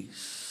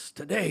peace.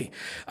 Today,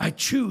 I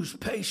choose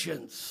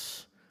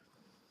patience.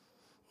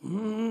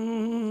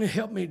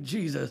 Help me,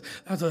 Jesus.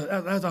 That's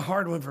a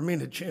hard one for me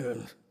to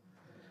choose.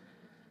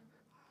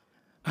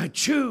 I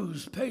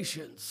choose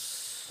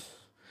patience.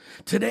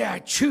 Today, I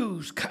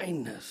choose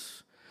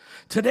kindness.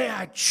 Today,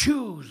 I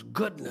choose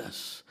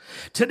goodness.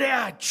 Today,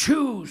 I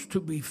choose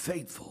to be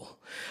faithful.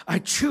 I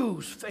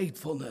choose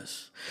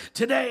faithfulness.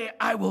 Today,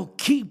 I will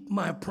keep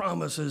my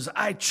promises.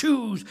 I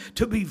choose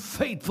to be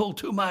faithful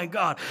to my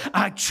God.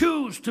 I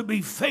choose to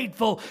be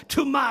faithful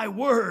to my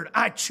word.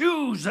 I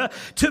choose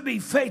to be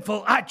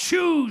faithful. I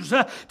choose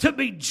to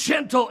be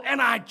gentle,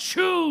 and I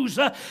choose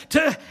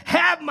to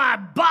have my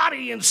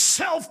body in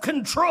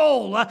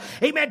self-control.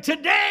 Amen.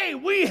 Today,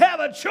 we have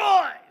a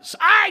choice.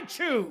 I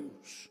choose.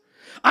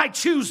 I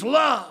choose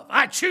love.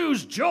 I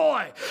choose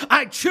joy.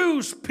 I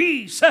choose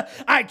peace.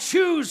 I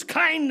choose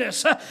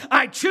kindness.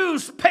 I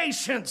choose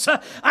patience.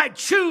 I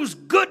choose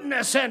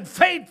goodness and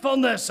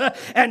faithfulness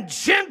and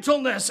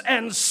gentleness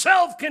and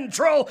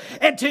self-control.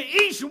 And to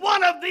each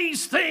one of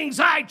these things,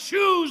 I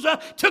choose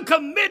to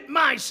commit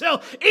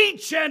myself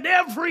each and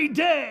every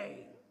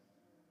day.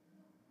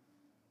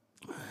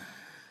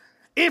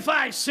 If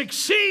I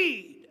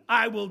succeed,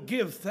 I will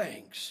give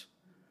thanks.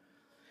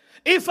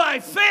 If I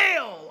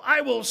fail,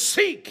 I will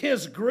seek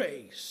His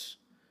grace.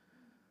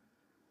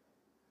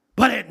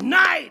 But at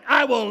night,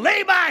 I will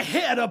lay my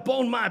head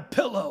upon my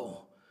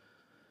pillow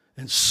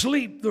and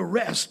sleep the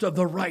rest of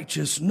the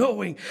righteous,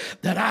 knowing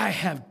that I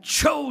have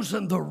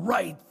chosen the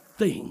right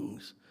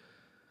things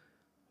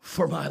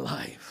for my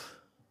life.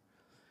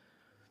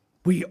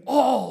 We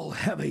all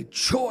have a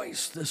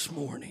choice this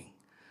morning.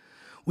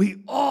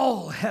 We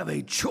all have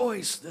a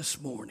choice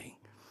this morning.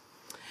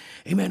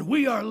 Amen.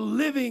 We are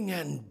living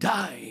and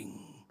dying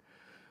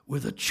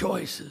with the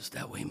choices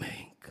that we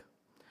make.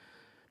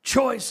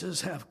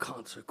 Choices have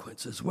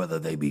consequences, whether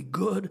they be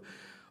good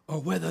or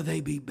whether they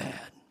be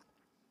bad.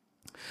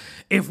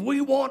 If we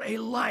want a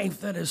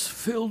life that is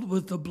filled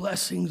with the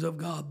blessings of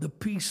God, the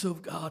peace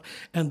of God,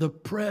 and the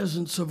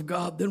presence of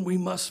God, then we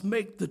must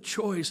make the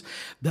choice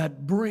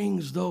that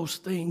brings those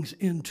things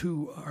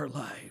into our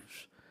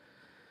lives.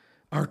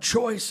 Our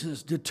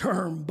choices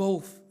determine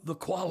both the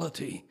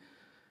quality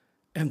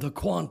and the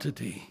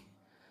quantity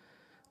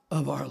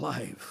of our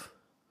life.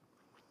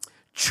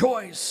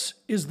 Choice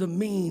is the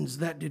means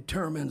that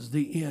determines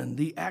the end,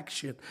 the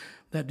action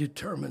that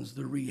determines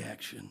the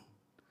reaction.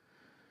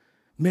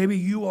 Maybe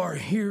you are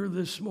here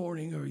this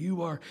morning, or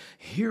you are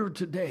here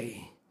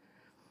today,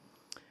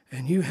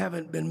 and you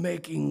haven't been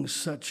making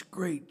such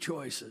great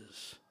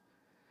choices.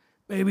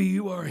 Maybe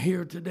you are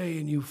here today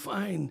and you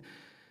find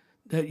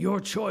that your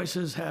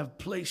choices have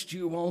placed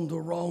you on the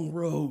wrong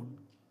road.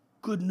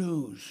 Good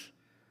news.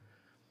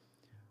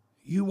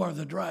 You are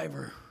the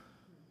driver.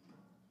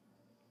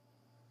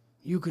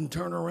 You can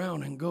turn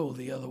around and go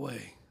the other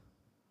way.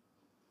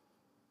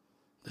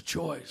 The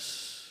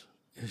choice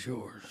is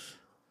yours.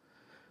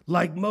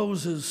 Like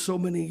Moses so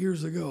many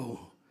years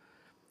ago,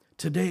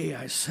 today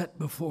I set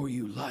before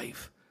you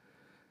life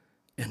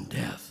and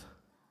death,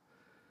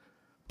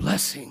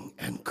 blessing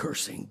and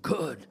cursing,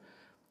 good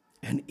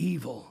and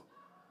evil.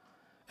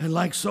 And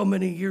like so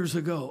many years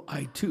ago,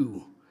 I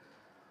too,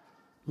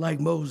 like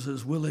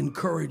Moses, will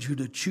encourage you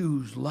to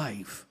choose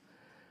life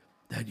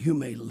that you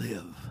may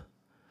live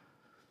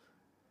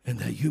and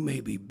that you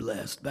may be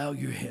blessed. Bow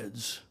your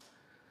heads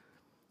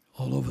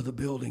all over the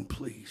building,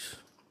 please.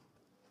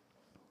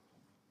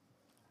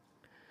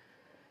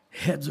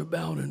 Heads are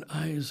bowed and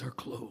eyes are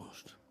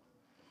closed.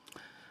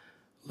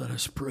 Let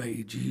us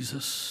pray.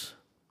 Jesus,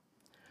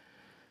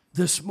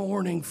 this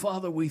morning,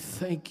 Father, we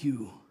thank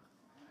you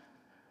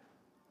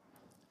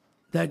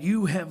that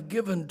you have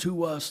given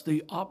to us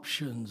the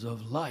options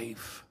of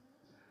life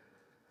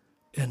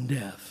and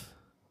death,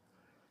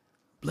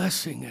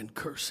 blessing and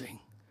cursing,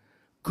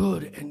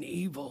 good and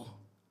evil.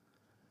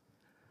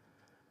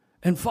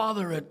 And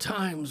Father, at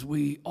times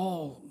we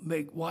all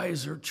make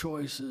wiser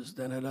choices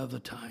than at other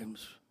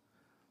times.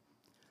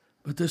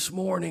 But this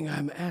morning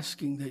I'm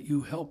asking that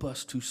you help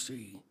us to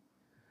see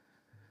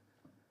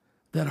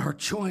that our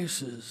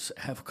choices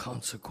have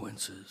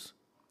consequences.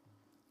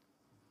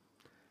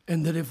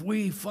 And that if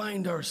we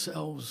find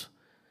ourselves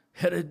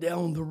headed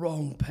down the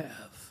wrong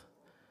path,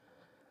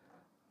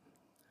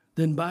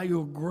 then by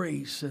your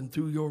grace and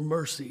through your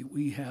mercy,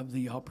 we have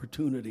the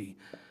opportunity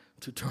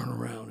to turn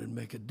around and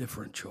make a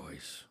different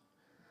choice.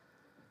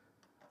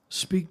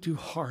 Speak to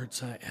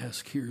hearts, I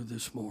ask here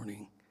this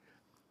morning.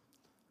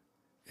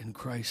 In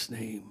Christ's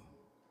name.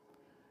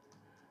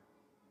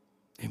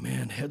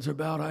 Amen. Heads are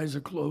bowed, eyes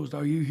are closed.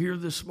 Are you here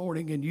this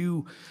morning and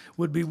you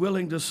would be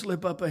willing to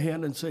slip up a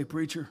hand and say,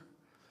 preacher,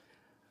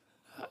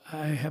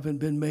 I haven't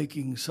been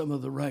making some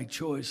of the right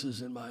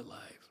choices in my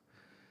life.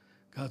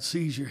 God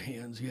sees your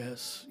hands.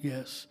 Yes,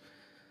 yes,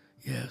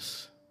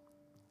 yes.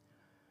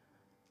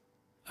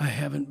 I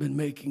haven't been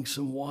making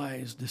some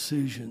wise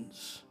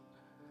decisions.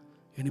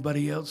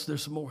 Anybody else?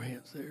 There's some more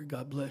hands there.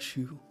 God bless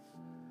you.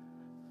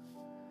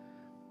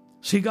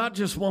 See, God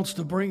just wants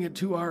to bring it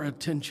to our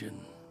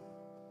attention.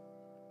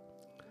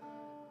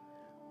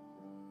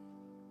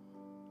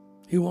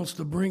 He wants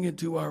to bring it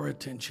to our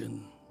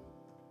attention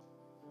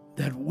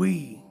that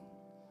we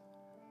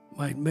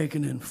might make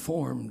an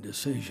informed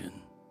decision.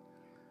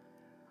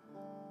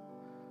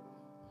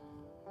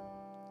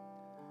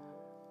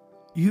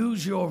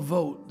 Use your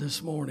vote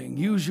this morning.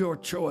 Use your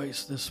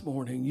choice this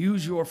morning.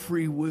 Use your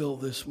free will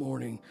this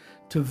morning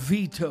to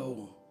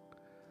veto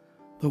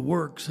the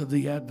works of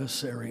the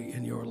adversary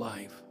in your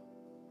life.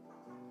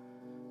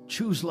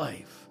 Choose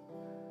life.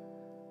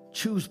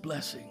 Choose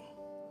blessing.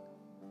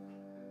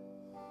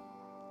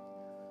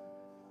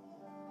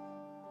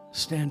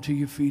 Stand to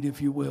your feet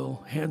if you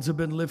will. Hands have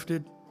been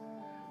lifted.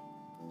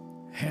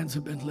 Hands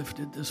have been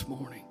lifted this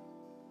morning.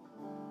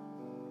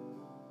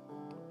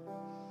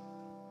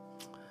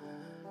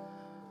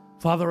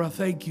 Father, I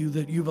thank you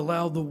that you've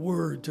allowed the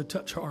word to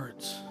touch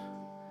hearts.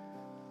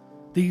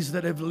 These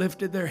that have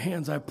lifted their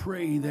hands, I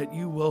pray that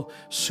you will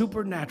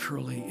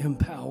supernaturally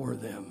empower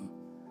them.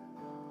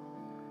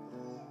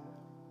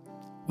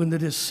 When the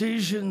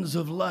decisions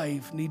of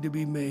life need to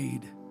be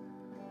made,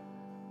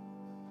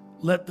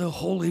 let the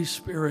Holy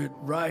Spirit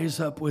rise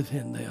up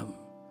within them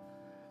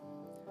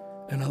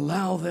and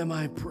allow them,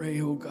 I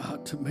pray, oh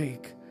God, to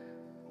make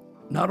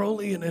not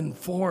only an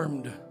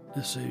informed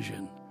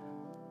decision,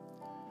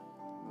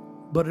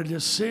 but a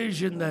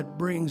decision that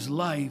brings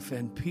life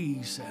and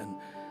peace and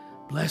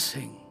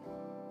blessing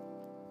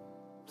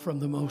from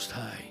the Most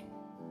High.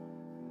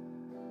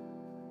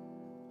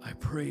 I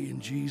pray in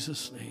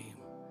Jesus' name.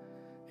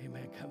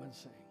 Amen. Come and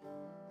sing.